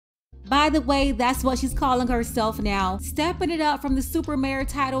By the way, that's what she's calling herself now, stepping it up from the super mayor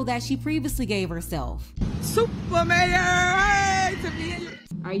title that she previously gave herself. Super mayor! Hey,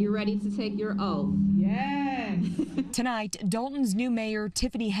 Are you ready to take your oath? Yes. Tonight, Dolton's new mayor,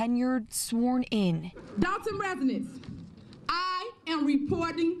 Tiffany Henyard, sworn in. Dolton residents, I am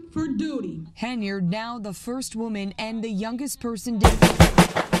reporting for duty. Henyard, now the first woman and the youngest person All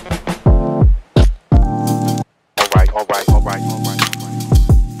right.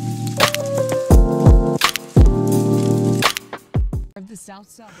 of the South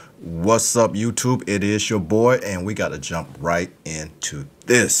Suburb. What's up, YouTube? It is your boy, and we got to jump right into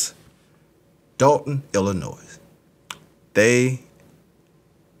this. Dolton, Illinois. They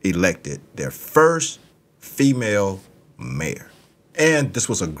elected their first female mayor. And this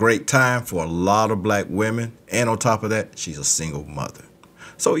was a great time for a lot of black women. And on top of that, she's a single mother.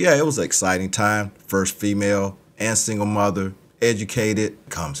 So yeah, it was an exciting time. First female and single mother, educated,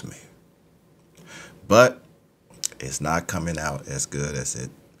 comes mayor. But it's not coming out as good as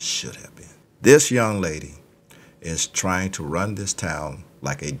it should have been. This young lady is trying to run this town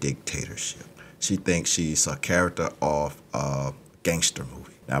like a dictatorship. She thinks she's a character of a gangster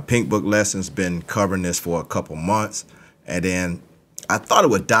movie. Now, Pink Book Lesson's been covering this for a couple months, and then I thought it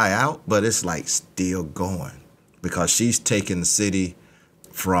would die out, but it's like still going because she's taking the city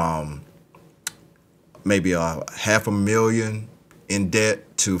from maybe $500,000 in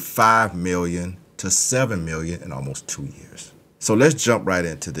debt to $5 million to $7 million in almost 2 years. So let's jump right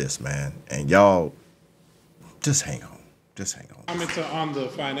into this, man. And y'all, just hang on. Just hang on. I'm on the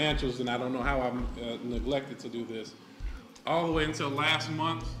financials, and I don't know how I'm neglected to do this. All the way until last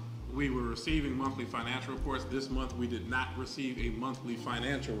month, we were receiving monthly financial reports. This month, we did not receive a monthly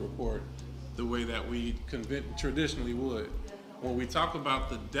financial report the way that we traditionally would. When we talk about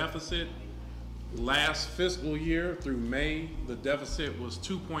the deficit, last fiscal year through May, the deficit was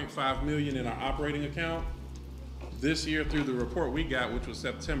 $2.5 million in our operating account. This year, through the report we got, which was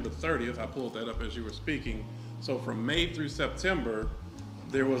September 30th, I pulled that up as you were speaking. So from May through September,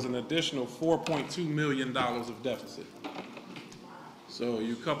 there was an additional $4.2 million of deficit. So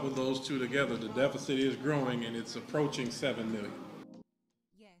you couple those two together, the deficit is growing and it's approaching $7 million.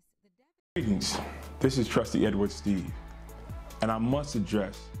 Greetings, this is Trustee Edward Steve, and I must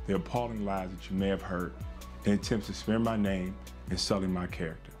address the appalling lies that you may have heard in attempts to smear my name and sully my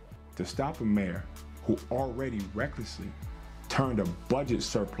character. To stop a mayor who already recklessly turned a budget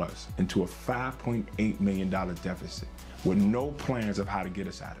surplus into a $5.8 million deficit with no plans of how to get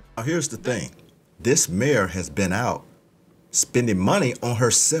us out of it. Now here's the thing. This mayor has been out spending money on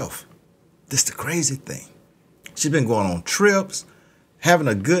herself. This is the crazy thing. She's been going on trips, having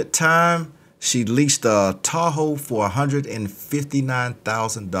a good time. She leased a Tahoe for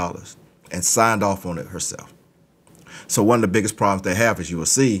 $159,000 and signed off on it herself. So one of the biggest problems they have, as you will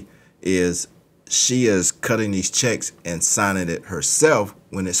see, is she is cutting these checks and signing it herself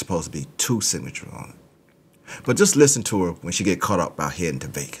when it's supposed to be two signatures on it. But just listen to her when she get caught up about heading to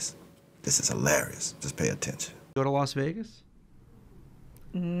Vegas. This is hilarious. Just pay attention. Go to Las Vegas?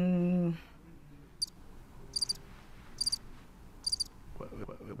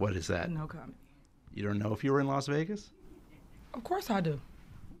 What is that? No comment. You don't know if you were in Las Vegas? Of course I do.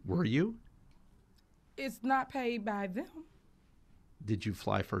 Were you? It's not paid by them. Did you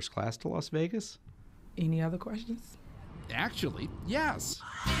fly first class to Las Vegas? Any other questions? Actually, yes.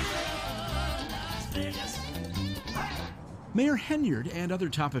 Mayor Henyard and other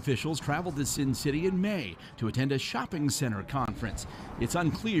top officials traveled to Sin City in May to attend a shopping center conference. It's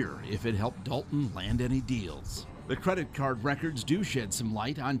unclear if it helped Dolton land any deals. The credit card records do shed some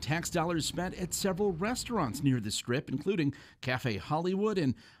light on tax dollars spent at several restaurants near the Strip, including Cafe Hollywood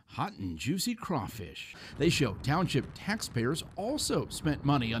and Hot and Juicy Crawfish. They show township taxpayers also spent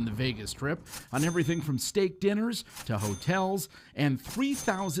money on the Vegas trip on everything from steak dinners to hotels, and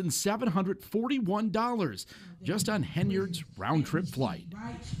 $3,741 just on Henyard's round-trip flight.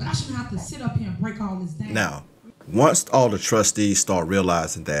 But I shouldn't have to sit up here and break all this down. Now, once all the trustees start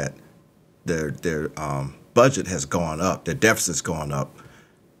realizing that their budget has gone up, their deficit's gone up,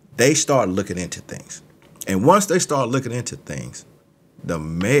 they start looking into things. And once they start looking into things, the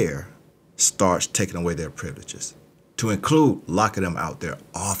mayor starts taking away their privileges, to include locking them out their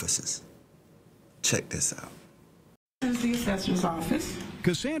offices. Check this out. This is the assessor's office.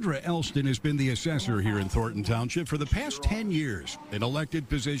 Cassandra Elston has been the assessor here in Thornton Township for the past 10 years, an elected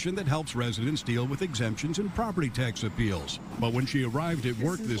position that helps residents deal with exemptions and property tax appeals. But when she arrived at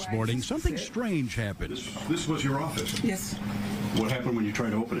work this morning, something strange happened. This was your office? Yes. What happened when you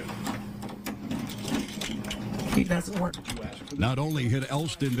tried to open it? He doesn't work. Not only had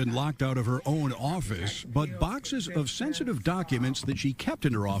Elston been locked out of her own office, but boxes of sensitive documents that she kept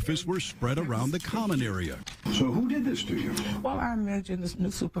in her office were spread around the common area. So who did this to you? Well, I imagine this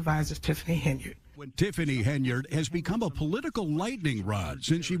new supervisor, Tiffany Henyard. When Tiffany Henyard has become a political lightning rod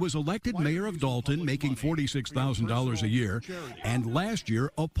since she was elected mayor of Dolton, making $46,000 a year, and last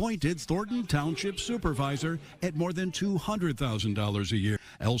year appointed Thornton Township supervisor at more than $200,000 a year.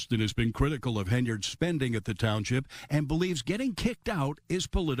 Elston has been critical of Henyard's spending at the township and believes getting kicked out is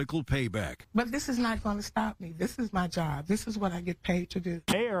political payback. But this is not going to stop me. This is my job. This is what I get paid to do.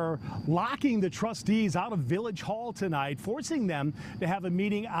 Mayor locking the trustees out of Village Hall tonight, forcing them to have a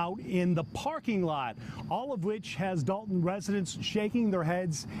meeting out in the parking lot, all of which has Dolton residents shaking their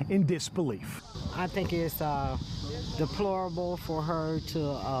heads in disbelief. I think it's deplorable for her to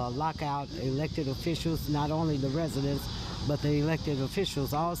lock out elected officials, not only the residents, but the elected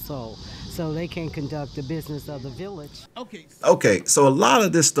officials also, so they can conduct the business of the village. Okay, so a lot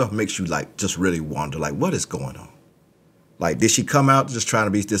of this stuff makes you like just really wonder, like, what is going on? Like, did she come out just trying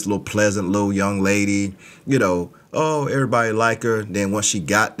to be this little pleasant little young lady? You know, oh, everybody like her. Then once she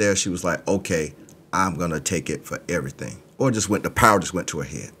got there, she was like, okay, I'm going to take it for everything. Or the power just went to her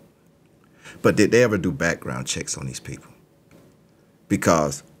head. But did they ever do background checks on these people?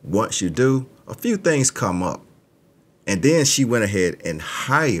 Because once you do, a few things come up. And then she went ahead and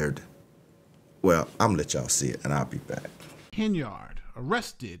hired, well, I'm going to let y'all see it, and I'll be back. Henyard,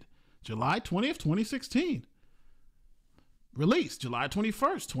 arrested July 20th, 2016. Released July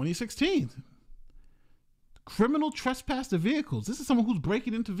 21st, 2016. Criminal trespass to vehicles. This is someone who's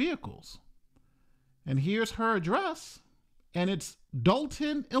breaking into vehicles. And here's her address, and it's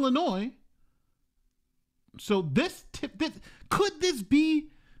Dolton, Illinois. So could this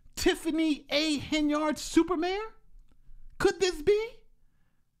be Tiffany A. Henyard, super mayor? Could this be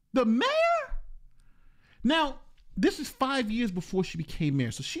the mayor? Now, this is 5 years before she became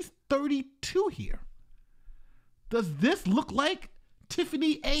mayor, so she's 32 here. Does this look like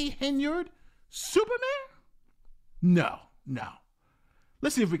Tiffany A. Henyard, super mayor? No.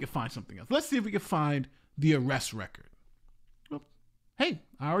 Let's see if we can find something else. Let's see if we can find the arrest record. Oh, hey,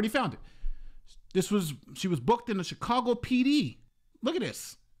 I already found it. She was booked in the Chicago PD. Look at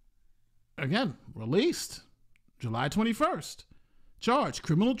this. Again, released July 21st. Charged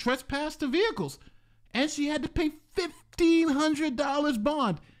criminal trespass to vehicles. And she had to pay $1,500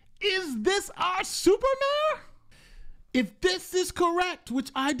 bond. Is this our super mayor? If this is correct,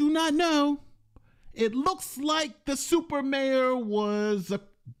 which I do not know, it looks like the super mayor was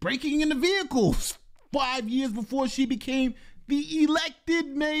breaking into vehicles 5 years before she became the elected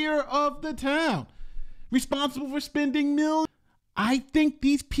mayor of the town. Responsible for spending millions. I think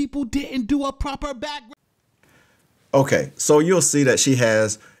these people didn't do a proper background. Okay, so you'll see that she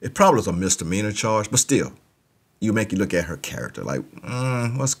has, it probably was a misdemeanor charge, but still, you look at her character, like,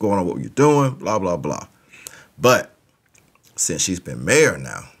 what's going on, what you're doing, blah, blah, blah. But since she's been mayor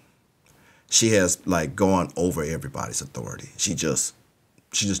now, she has like gone over everybody's authority. She's just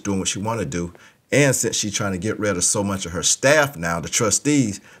doing what she want to do. And since she's trying to get rid of so much of her staff now, the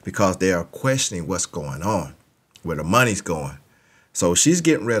trustees, because they are questioning what's going on, where the money's going. So she's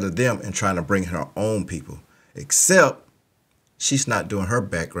getting rid of them and trying to bring her own people. Except she's not doing her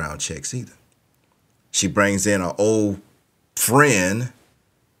background checks either. She brings in an old friend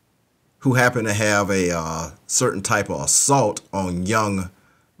who happened to have a certain type of assault on young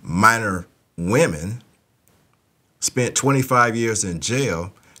minor women, spent 25 years in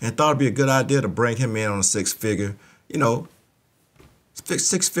jail, and thought it'd be a good idea to bring him in on a six-figure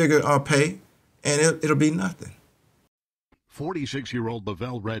pay, and it'll be nothing. 46-year-old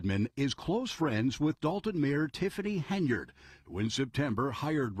Lavelle Redmond is close friends with Dolton Mayor Tiffany Henyard, who in September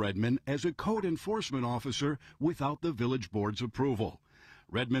hired Redmond as a code enforcement officer without the village board's approval.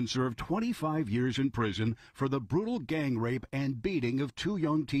 Redmond served 25 years in prison for the brutal gang rape and beating of two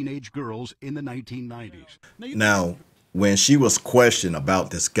young teenage girls in the 1990s. Now, when she was questioned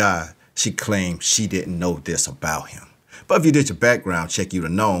about this guy, she claimed she didn't know this about him. But if you did your background check, you'd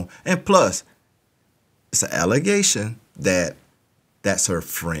have known. And plus, it's an allegation that that's her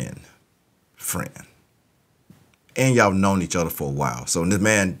friend. And y'all known each other for a while. So when this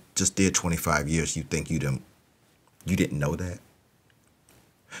man just did 25 years, you think you didn't know that?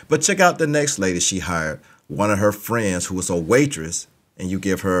 But check out the next lady she hired, one of her friends who was a waitress, and you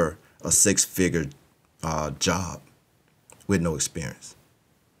give her a six-figure job with no experience.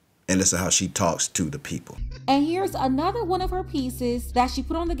 And listen how she talks to the people. And here's another one of her pieces that she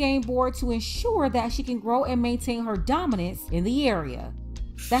put on the game board to ensure that she can grow and maintain her dominance in the area.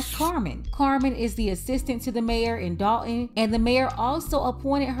 That's Carmen. Carmen is the assistant to the mayor in Dolton, and the mayor also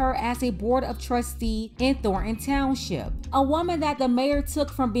appointed her as a board of trustee in Thornton Township. A woman that the mayor took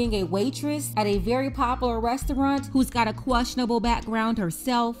from being a waitress at a very popular restaurant, who's got a questionable background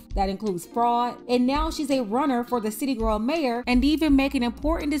herself that includes fraud, and now she's a runner for the city girl mayor and even making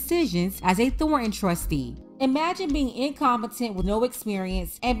important decisions as a Thornton trustee. Imagine being incompetent with no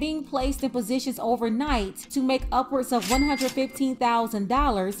experience and being placed in positions overnight to make upwards of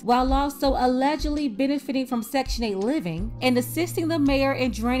 $115,000 while also allegedly benefiting from Section 8 living and assisting the mayor in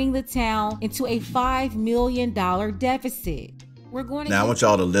draining the town into a $5 million deficit. We're going to now I want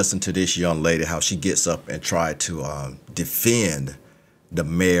y'all to listen to this young lady, how she gets up and try to defend the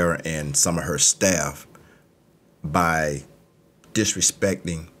mayor and some of her staff by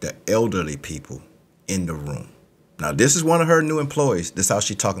disrespecting the elderly people in the room. Now, this is one of her new employees. This is how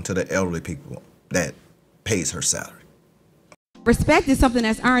she's talking to the elderly people that pays her salary. Respect is something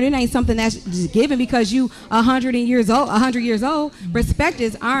that's earned. It ain't something that's just given because you 100 years old. Respect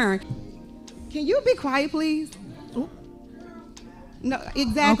is earned. Can you be quiet, please? No,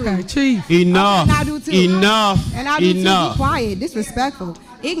 exactly. Okay, Chief. Enough. And I do too. Enough. And I do Enough. too. Be quiet. Disrespectful.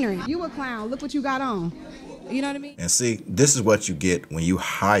 Ignorant. You a clown. Look what you got on. You know what I mean? And see, this is what you get when you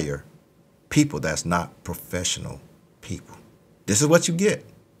hire people that's not professional people. This is what you get.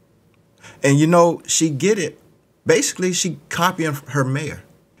 And you know, she get it. Basically, she copying her mayor.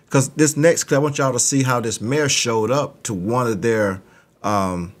 Because this next clip, I want y'all to see how this mayor showed up to one of their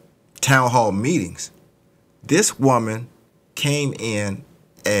town hall meetings. This woman came in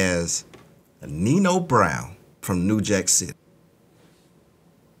as Nino Brown from New Jack City.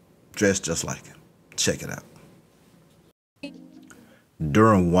 Dressed just like him. Check it out.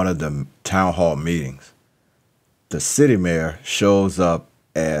 During one of the town hall meetings, the city mayor shows up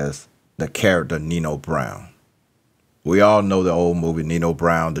as the character Nino Brown. We all know the old movie Nino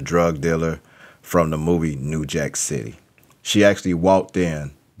Brown, the drug dealer from the movie New Jack City. She actually walked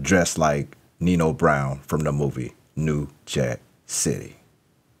in dressed like Nino Brown from the movie New Jack City.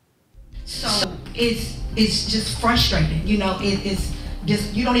 So it's just frustrating, you know. It's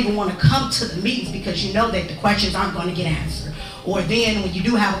just, you don't even want to come to the meetings because you know that the questions aren't going to get answered. Or then when you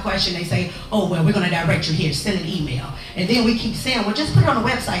do have a question, they say, oh, well, we're going to direct you here, send an email. And then we keep saying, well, just put it on the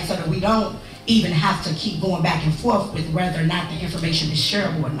website so that we don't even have to keep going back and forth with whether or not the information is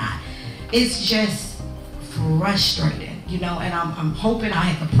shareable or not. It's just frustrating, you know, and I'm hoping I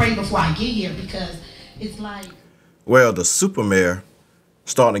have to pray before I get here because it's like... Well, the super mayor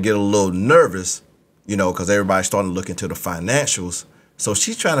starting to get a little nervous, you know, because everybody's starting to look into the financials. So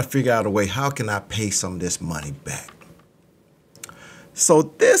she's trying to figure out a way, how can I pay some of this money back? So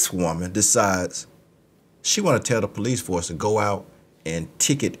this woman decides she want to tell the police force to go out and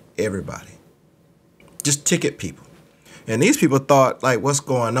ticket everybody. Just ticket people. And these people thought, like, what's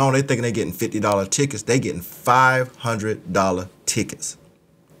going on? They thinking they're getting $50 tickets. They getting $500 tickets.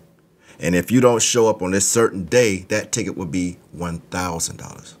 And if you don't show up on this certain day, that ticket would be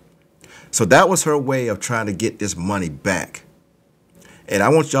 $1,000. So that was her way of trying to get this money back. And I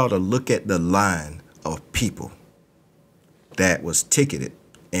want y'all to look at the line of people that was ticketed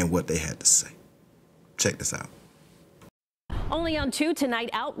and what they had to say. Check this out. Only on 2 tonight,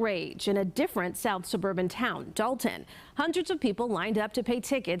 outrage in a different south suburban town, Dolton. Hundreds of people lined up to pay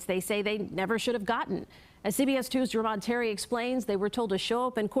tickets they say they never should have gotten. As CBS 2's Jermon Terry explains, they were told to show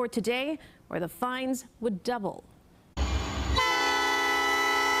up in court today where the fines would double.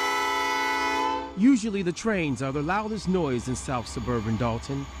 Usually the trains are the loudest noise in south suburban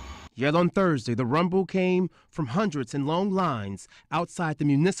Dolton. Yet on Thursday, the rumble came from hundreds in long lines outside the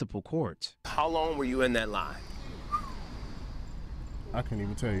municipal court. How long were you in that line? I can't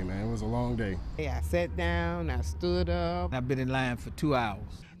even tell you, man. It was a long day. Yeah, I sat down, I stood up. I've been in line for 2 hours.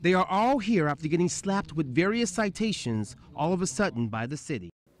 They are all here after getting slapped with various citations all of a sudden by the city.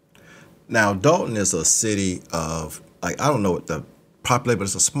 Now, Dolton is a city of, like, I don't know what the population, but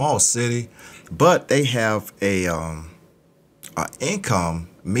it's a small city, but they have a income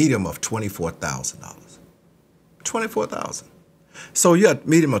medium of $24,000. $24,000. So you have a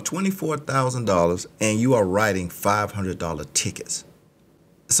medium of $24,000 and you are writing $500 tickets.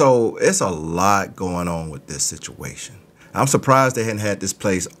 So it's a lot going on with this situation. I'm surprised they hadn't had this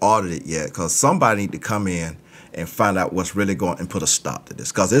place audited yet, because somebody need to come in and find out what's really going and put a stop to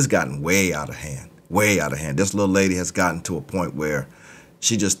this, because it's gotten way out of hand, way out of hand. This little lady has gotten to a point where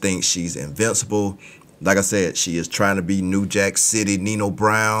she just thinks she's invincible. Like I said, she is trying to be New Jack City, Nino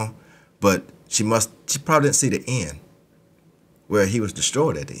Brown, but she probably didn't see the end, where he was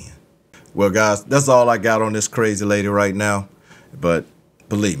destroyed at the end. Well, guys, that's all I got on this crazy lady right now, but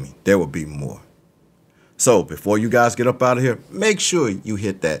believe me, there will be more. So before you guys get up out of here, make sure you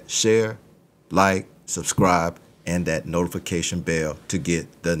hit that share, like, subscribe, and that notification bell to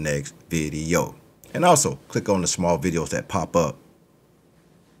get the next video. And also click on the small videos that pop up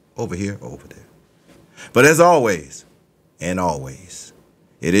over here, over there. But as always, and always,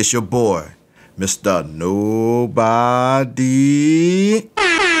 it is your boy, Mr. Nobody.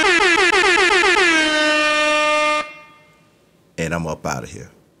 And I'm up out of here.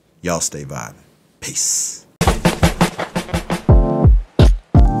 Y'all stay vibing. Peace.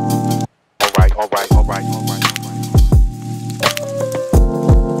 All right.